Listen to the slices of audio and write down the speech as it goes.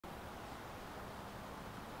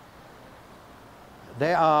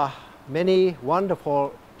There are many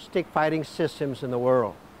wonderful stick fighting systems in the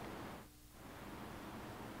world.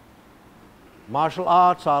 Martial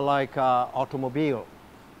arts are like automobile.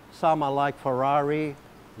 Some are like Ferrari,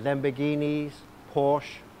 Lamborghinis,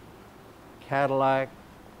 Porsche, Cadillac,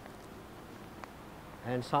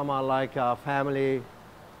 and some are like family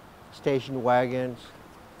station wagons.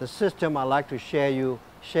 The system I like to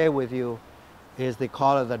share with you is they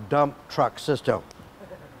call it the dump truck system.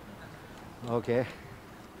 Okay.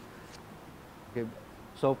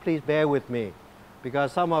 So please bear with me,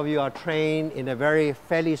 because some of you are trained in a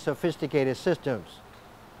fairly sophisticated systems.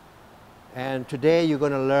 And today you're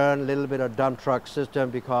going to learn a little bit of dump truck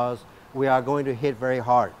system because we are going to hit very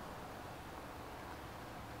hard.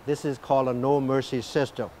 This is called a no mercy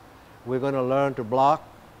system. We're going to learn to block.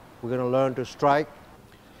 We're going to learn to strike.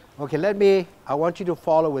 Okay, I want you to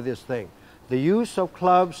follow with this thing. The use of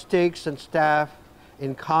clubs, sticks, and staff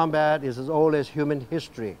in combat is as old as human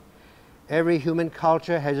history. Every human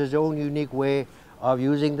culture has its own unique way of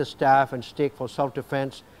using the staff and stick for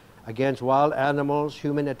self-defense against wild animals,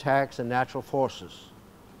 human attacks, and natural forces.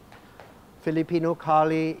 Filipino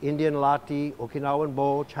Kali, Indian Lati, Okinawan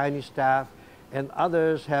Bo, Chinese staff, and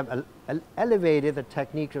others have elevated the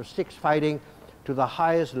technique of stick fighting to the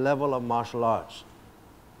highest level of martial arts.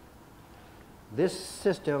 This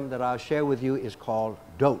system that I'll share with you is called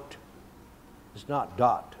DOTE. It's not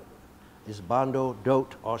dot. It's Bando,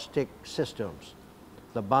 Dote, or stick systems.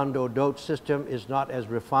 The Bando Dote system is not as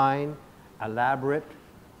refined, elaborate,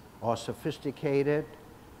 or sophisticated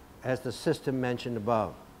as the system mentioned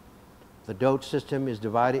above. The Dote system is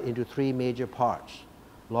divided into three major parts: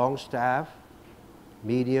 long staff,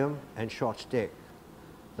 medium, and short stick.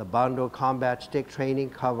 The Bando combat stick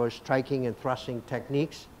training covers striking and thrusting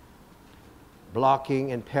techniques,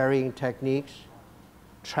 blocking and parrying techniques,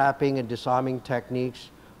 trapping and disarming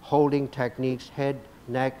techniques, holding techniques, head,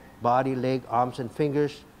 neck, body, leg, arms, and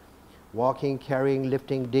fingers, walking, carrying,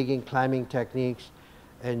 lifting, digging, climbing techniques,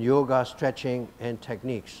 and yoga, stretching, and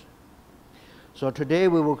techniques. So today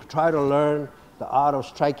we will try to learn the art of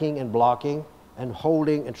striking and blocking and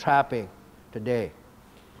holding and trapping today.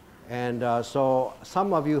 And so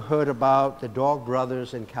some of you heard about the Dog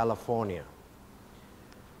Brothers in California.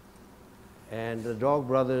 And the Dog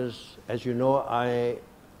Brothers, as you know,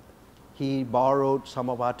 he borrowed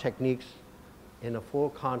some of our techniques in the full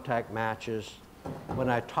contact matches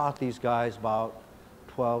when I taught these guys about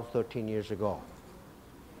 12, 13 years ago.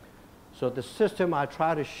 So the system I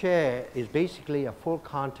try to share is basically a full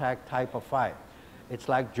contact type of fight. It's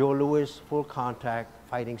like Joe Louis' full contact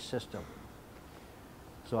fighting system.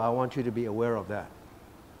 So I want you to be aware of that.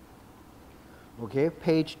 Okay,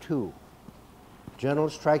 page 2, general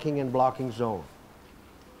striking and blocking zone.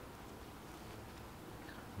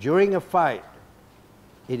 During a fight,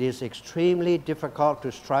 it is extremely difficult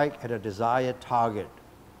to strike at a desired target.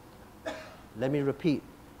 Let me repeat.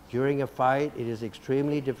 During a fight, it is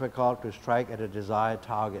extremely difficult to strike at a desired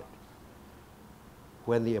target.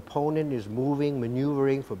 When the opponent is moving,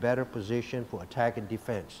 maneuvering for better position for attack and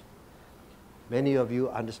defense. Many of you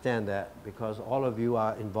understand that because all of you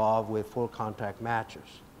are involved with full contact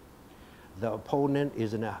matches. The opponent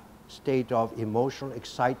is in a state of emotional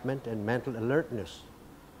excitement and mental alertness.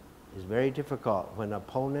 It's very difficult. When an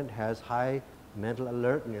opponent has high mental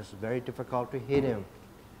alertness, it's very difficult to hit him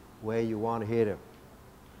where you want to hit him.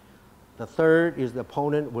 The third is the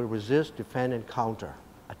opponent will resist, defend, and counter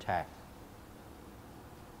attack.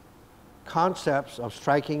 Concepts of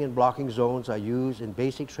striking and blocking zones are used in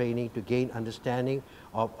basic training to gain understanding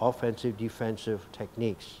of offensive, defensive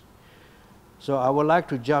techniques. So I would like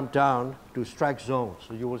to jump down to strike zones.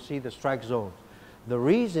 So you will see the strike zone. The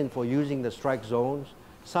reason for using the strike zones,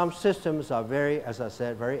 some systems are as I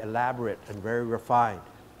said, very elaborate and very refined.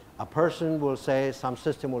 A person will say, some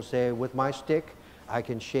system will say, with my stick, I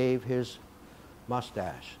can shave his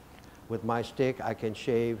mustache. With my stick, I can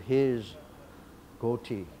shave his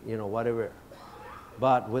goatee, whatever.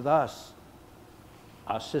 But with us,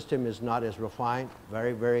 our system is not as refined,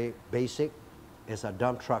 very, very basic. It's a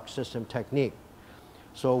dump truck system technique.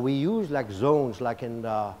 So we use like zones, like in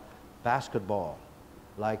basketball,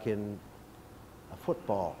 like in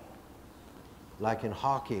football, like in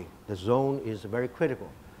hockey. The zone is very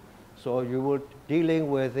critical. So you will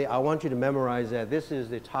dealing with I want you to memorize that. This is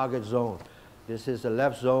the target zone. This is the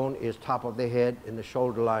left zone, is top of the head in the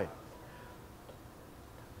shoulder line.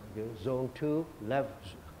 Okay. Zone 2, left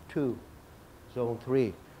 2, zone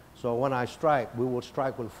 3. So when I strike, we will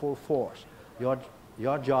strike with full force.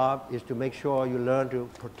 Your job is to make sure you learn to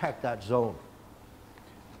protect that zone.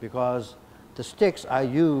 Because the sticks I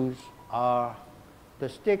use the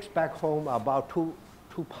sticks back home are about 2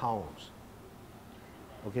 pounds.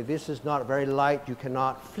 Okay, this is not very light. You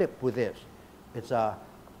cannot flip with this. It's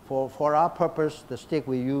for our purpose, the stick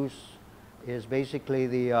we use is basically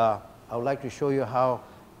the, I would like to show you how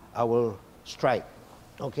I will strike.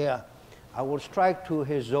 Okay, I will strike to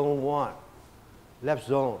his zone 1, left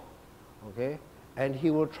zone, okay? And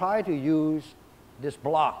he will try to use this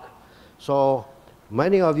block. So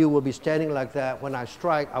many of you will be standing like that. When I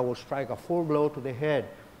strike, I will strike a full blow to the head.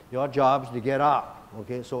 Your job is to get up,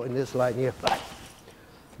 okay? So in this line here,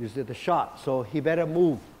 you see the shot. So he better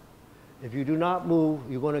move. If you do not move,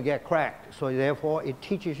 you're going to get cracked. So therefore, it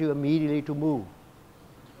teaches you immediately to move.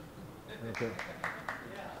 Okay.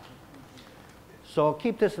 So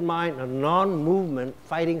keep this in mind, a non-movement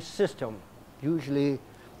fighting system usually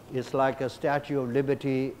is like a Statue of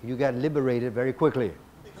Liberty. You get liberated very quickly.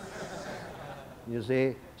 You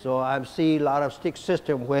see? So I've seen a lot of stick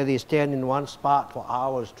system where they stand in one spot for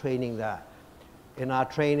hours training that. In our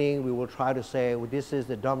training, we will try to say, well, this is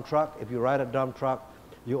the dump truck. If you ride a dump truck,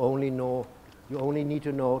 you only need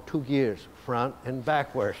to know 2 gears, front and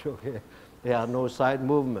backwards, okay? There are no side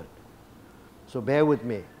movement. So bear with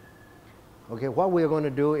me. Okay, what we're going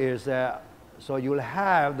to do is, so you'll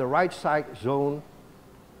have the right side strike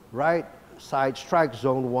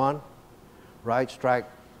zone 1, right strike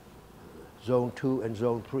zone 2, and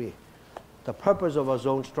zone 3. The purpose of a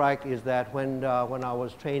zone strike is that when I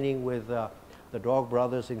was training with the Dog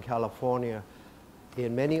Brothers in California,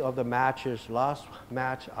 in many of the matches, last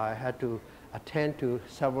match, I had to attend to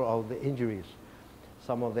several of the injuries.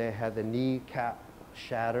 Some of them had the kneecap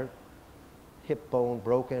shattered, hip bone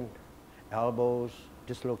broken, elbows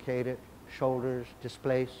dislocated, shoulders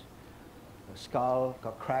displaced, skull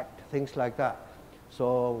got cracked, things like that.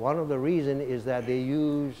 So one of the reasons is that they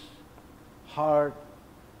use hard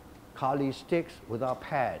Kali sticks without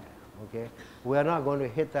pad, okay? We are not going to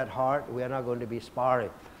hit that hard. We are not going to be sparring.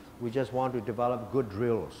 We just want to develop good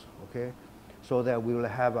drills, okay? So that we will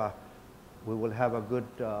have a good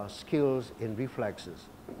skills in reflexes.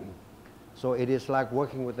 So it is like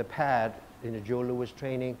working with the pad in the Joe Louis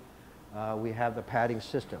training. We have the padding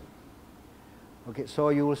system. Okay, so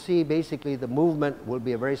you will see basically the movement will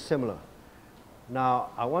be very similar.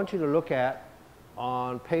 Now, I want you to look at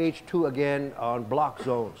on page 2 again on block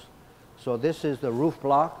zones. So this is the roof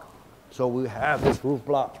block. So we have this roof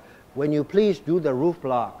block. When you please do the roof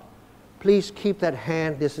block, please keep that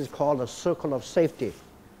hand. This is called a circle of safety.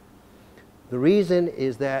 The reason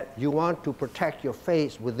is that you want to protect your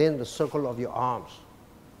face within the circle of your arms.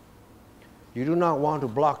 You do not want to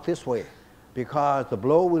block this way because the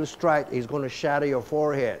blow will strike is going to shatter your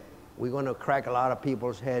forehead. We're going to crack a lot of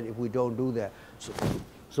people's head if we don't do that.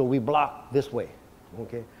 So we block this way,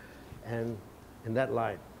 okay, and in that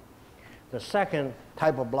line. The second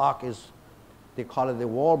type of block is, they call it the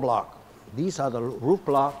wall block. These are the roof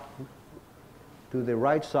block to the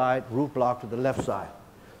right side, roof block to the left side.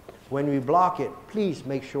 When we block it, please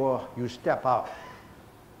make sure you step out.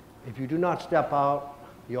 If you do not step out,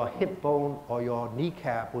 your hip bone or your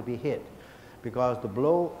kneecap will be hit because the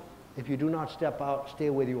blow, if you do not step out, stay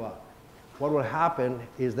where you are. What will happen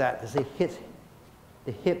is that as it hits,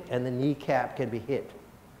 the hip and the kneecap can be hit.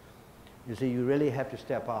 You see, you really have to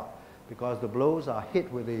step out because the blows are hit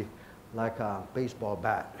with like a baseball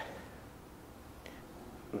bat.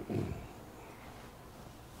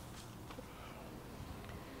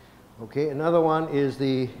 Okay, another one is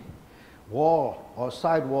the wall or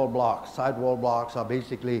sidewall blocks. Sidewall blocks are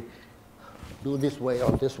basically do this way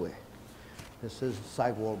or this way. This is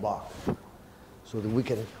sidewall block, so that we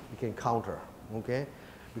can counter, okay?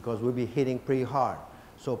 Because we'll be hitting pretty hard.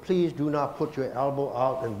 So please do not put your elbow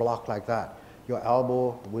out and block like that. Your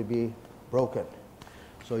elbow will be broken.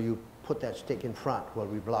 So you put that stick in front while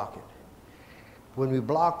we block it. When we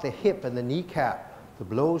block the hip and the kneecap, the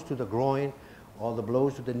blows to the groin or the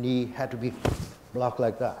blows to the knee had to be blocked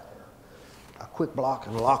like that. A quick block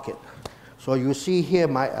and lock it. So you see here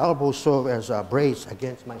my elbow serve as a brace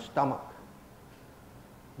against my stomach.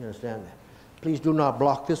 You understand that? Please do not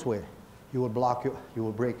block this way. You will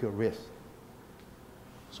break your wrist.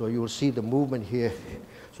 So you will see the movement here.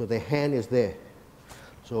 So the hand is there.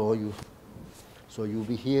 So you'll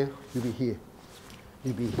be here, you'll be here,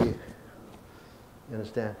 you'll be here. You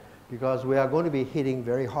understand? Because we are going to be hitting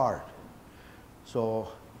very hard. So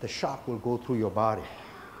the shock will go through your body.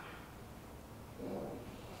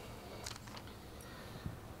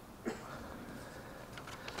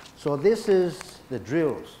 So this is the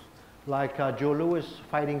drills. Like Joe Louis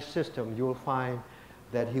fighting system, you will find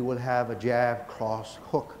that he will have a jab, cross,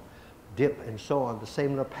 hook, dip, and so on. The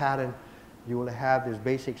similar pattern, you will have this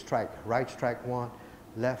basic strike. Right strike 1,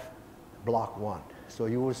 left block 1. So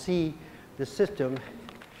you will see the system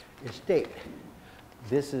is state.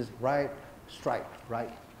 This is right strike,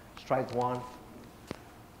 right? Strike one,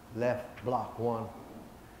 left block one.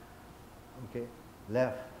 Okay,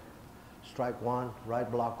 left strike one, right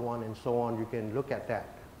block one, and so on. You can look at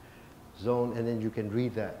that zone and then you can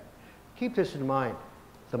read that. Keep this in mind.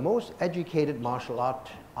 The most educated martial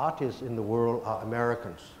artists in the world are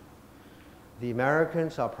Americans. The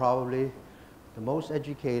Americans are probably the most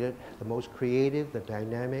educated, the most creative, the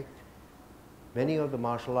dynamic. Many of the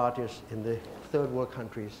martial artists in the third world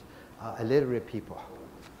countries are illiterate people.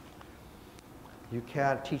 You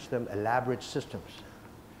can't teach them elaborate systems.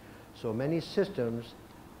 So many systems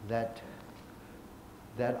that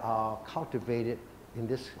are cultivated in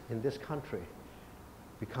this country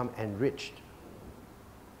become enriched.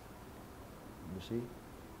 You see?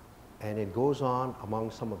 And it goes on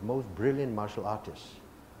among some of the most brilliant martial artists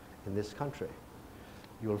in this country.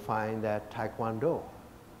 You'll find that Taekwondo,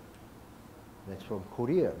 that's from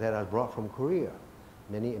Korea, that are brought from Korea.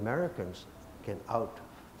 Many Americans can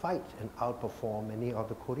outfight and outperform many of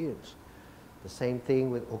the Koreans. The same thing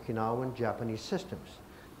with Okinawan Japanese systems.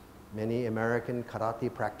 Many American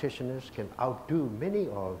karate practitioners can outdo many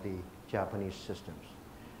of the Japanese systems.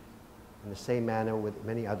 In the same manner with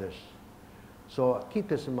many others. So keep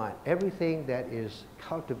this in mind. Everything that is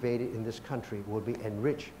cultivated in this country will be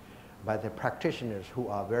enriched by the practitioners who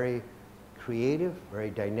are very creative, very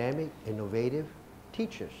dynamic, innovative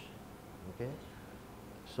teachers. Okay?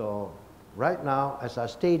 So right now, as I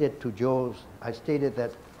stated to Joe, I stated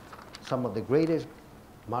that some of the greatest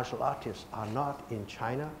martial artists are not in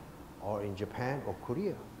China or in Japan or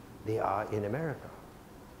Korea. They are in America.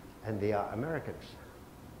 And they are Americans.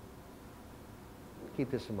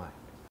 Keep this in mind.